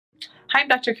Hi, I'm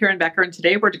Dr. Karen Becker, and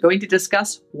today we're going to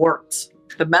discuss warts.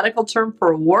 The medical term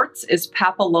for warts is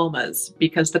papillomas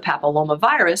because the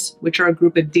papillomavirus, which are a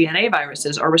group of DNA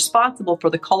viruses, are responsible for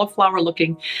the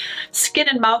cauliflower-looking skin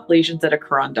and mouth lesions that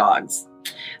occur on dogs.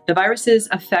 The viruses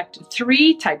affect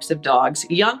three types of dogs: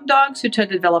 young dogs who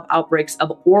tend to develop outbreaks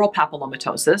of oral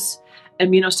papillomatosis,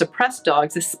 immunosuppressed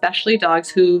dogs, especially dogs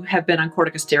who have been on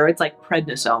corticosteroids like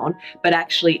prednisone, but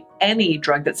actually any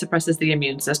drug that suppresses the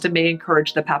immune system may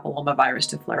encourage the papillomavirus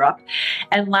to flare up,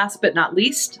 and last but not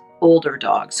least, older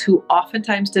dogs who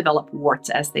oftentimes develop warts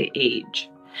as they age.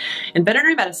 In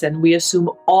veterinary medicine, we assume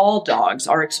all dogs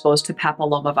are exposed to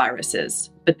papillomaviruses,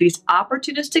 but these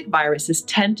opportunistic viruses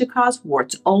tend to cause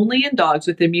warts only in dogs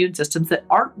with immune systems that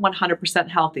aren't 100%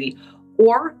 healthy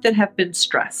or that have been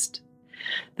stressed.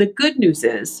 The good news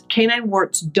is canine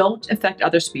warts don't affect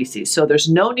other species, so there's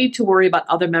no need to worry about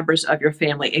other members of your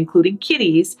family, including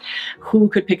kitties, who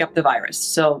could pick up the virus,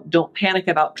 so don't panic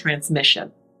about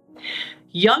transmission.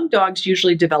 Young dogs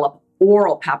usually develop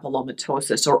oral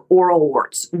papillomatosis or oral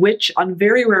warts, which on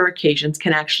very rare occasions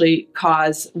can actually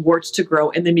cause warts to grow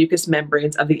in the mucous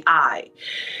membranes of the eye.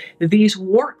 These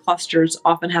wart clusters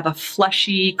often have a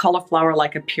fleshy,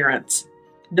 cauliflower-like appearance.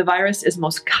 The virus is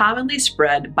most commonly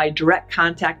spread by direct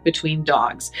contact between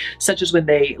dogs, such as when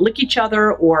they lick each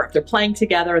other, or if they're playing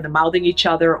together and they're mouthing each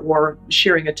other or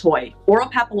sharing a toy. Oral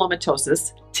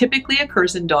papillomatosis typically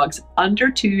occurs in dogs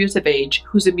under 2 years of age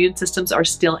whose immune systems are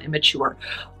still immature,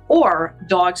 or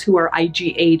dogs who are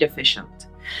IgA deficient.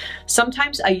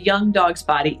 Sometimes a young dog's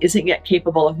body isn't yet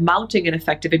capable of mounting an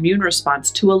effective immune response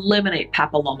to eliminate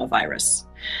papillomavirus.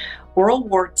 Oral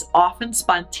warts often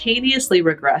spontaneously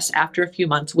regress after a few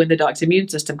months when the dog's immune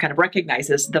system kind of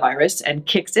recognizes the virus and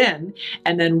kicks in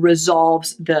and then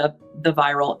resolves the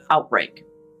viral outbreak.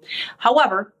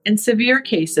 However, in severe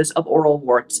cases of oral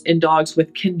warts in dogs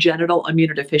with congenital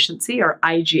immunodeficiency or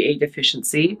IgA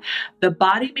deficiency, the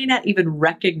body may not even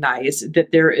recognize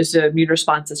that there is an immune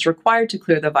response that's required to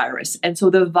clear the virus. And so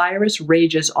the virus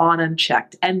rages on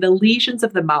unchecked and the lesions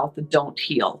of the mouth don't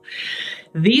heal.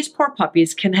 These poor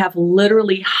puppies can have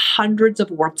literally hundreds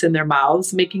of warts in their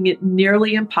mouths, making it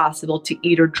nearly impossible to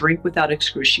eat or drink without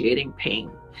excruciating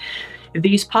pain.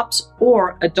 These pups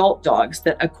or adult dogs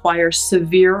that acquire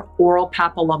severe oral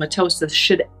papillomatosis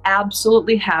should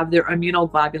absolutely have their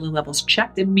immunoglobulin levels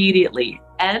checked immediately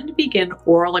and begin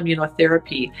oral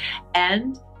immunotherapy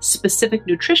and specific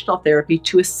nutritional therapy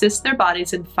to assist their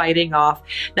bodies in fighting off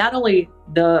not only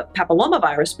the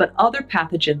papillomavirus, but other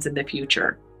pathogens in the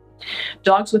future.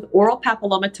 Dogs with oral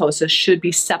papillomatosis should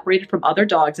be separated from other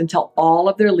dogs until all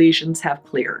of their lesions have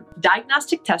cleared.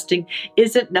 Diagnostic testing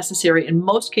isn't necessary in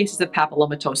most cases of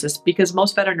papillomatosis because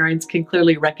most veterinarians can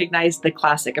clearly recognize the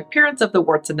classic appearance of the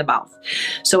warts in the mouth.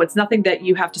 So it's nothing that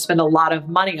you have to spend a lot of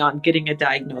money on getting a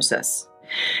diagnosis.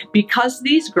 Because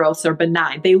these growths are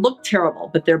benign, they look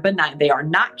terrible, but they're benign. They are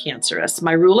not cancerous.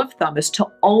 My rule of thumb is to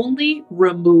only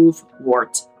remove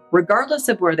warts, regardless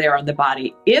of where they are in the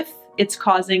body, if it's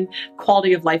causing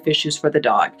quality of life issues for the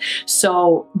dog.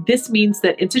 So this means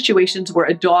that in situations where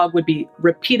a dog would be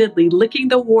repeatedly licking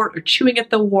the wart or chewing at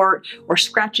the wart or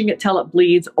scratching it till it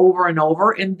bleeds over and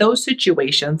over, in those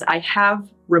situations, I have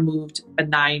removed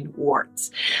benign warts.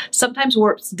 Sometimes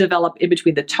warts develop in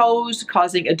between the toes,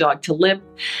 causing a dog to limp.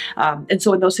 And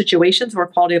so in those situations where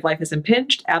quality of life is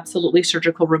impinged, absolutely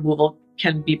surgical removal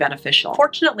can be beneficial.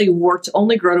 Fortunately, warts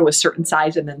only grow to a certain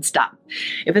size and then stop.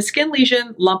 If a skin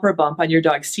lesion, lump, or bump on your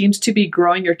dog seems to be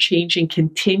growing or changing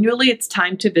continually, it's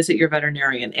time to visit your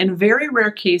veterinarian. In very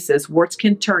rare cases, warts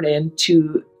can turn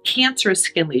into cancerous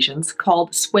skin lesions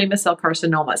called squamous cell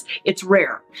carcinomas. It's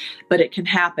rare, but it can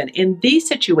happen. In these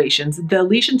situations, the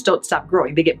lesions don't stop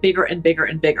growing. They get bigger and bigger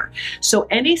and bigger. So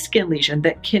any skin lesion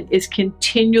that is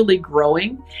continually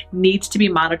growing needs to be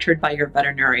monitored by your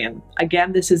veterinarian.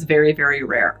 Again, this is very, very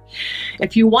rare.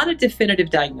 If you want a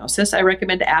definitive diagnosis, I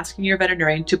recommend asking your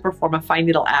veterinarian to perform a fine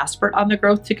needle aspirate on the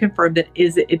growth to confirm that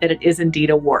it is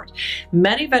indeed a wart.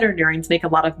 Many veterinarians make a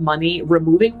lot of money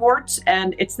removing warts,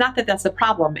 and it's not that that's a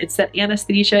problem. It's that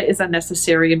anesthesia is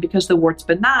unnecessary, and because the wart's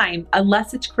benign,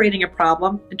 unless it's creating a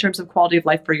problem in terms of quality of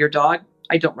life for your dog,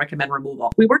 I don't recommend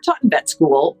removal. We were taught in vet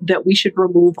school that we should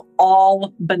remove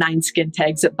all benign skin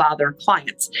tags that bother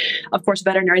clients. Of course,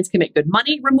 veterinarians can make good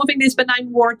money removing these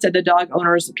benign warts, and the dog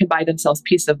owners can buy themselves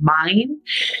peace of mind.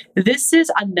 This is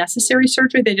unnecessary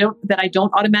surgery that I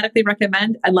don't automatically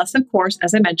recommend, unless, of course,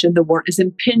 as I mentioned, the wart is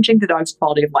impinging the dog's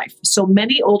quality of life. So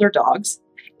many older dogs,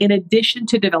 in addition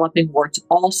to developing warts,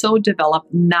 also develop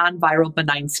non-viral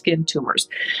benign skin tumors.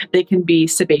 They can be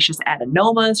sebaceous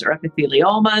adenomas or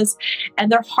epitheliomas,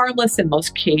 and they're harmless in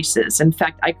most cases. In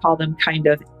fact, I call them kind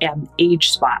of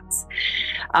age spots.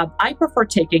 I prefer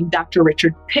taking Dr.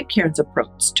 Richard Pitcairn's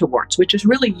approach to warts, which is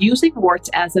really using warts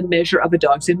as a measure of a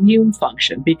dog's immune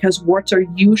function. Because warts are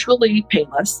usually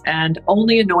painless and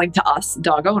only annoying to us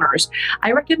dog owners,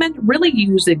 I recommend really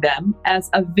using them as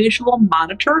a visual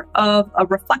monitor of a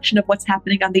reflection of what's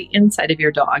happening on the inside of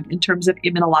your dog in terms of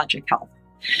immunologic health.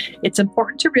 It's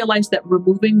important to realize that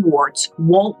removing warts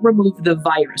won't remove the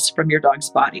virus from your dog's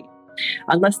body.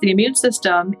 Unless the immune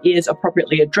system is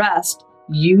appropriately addressed,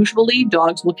 usually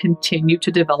dogs will continue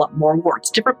to develop more warts,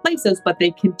 different places, but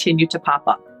they continue to pop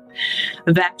up.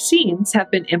 Vaccines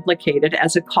have been implicated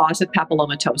as a cause of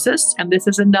papillomatosis, and this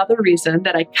is another reason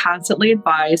that I constantly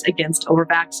advise against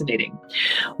over-vaccinating.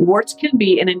 Warts can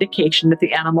be an indication that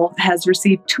the animal has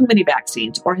received too many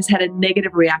vaccines or has had a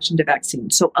negative reaction to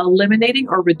vaccines. So eliminating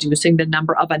or reducing the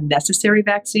number of unnecessary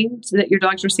vaccines that your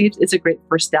dog receives is a great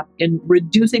first step in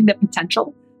reducing the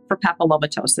potential for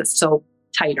papillomatosis. So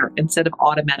tighter instead of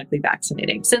automatically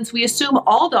vaccinating. Since we assume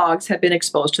all dogs have been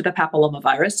exposed to the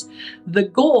papillomavirus, the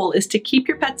goal is to keep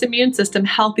your pet's immune system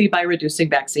healthy by reducing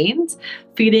vaccines,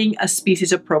 feeding a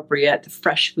species-appropriate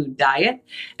fresh food diet,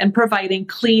 and providing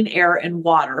clean air and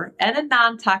water and a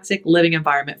non-toxic living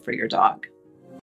environment for your dog.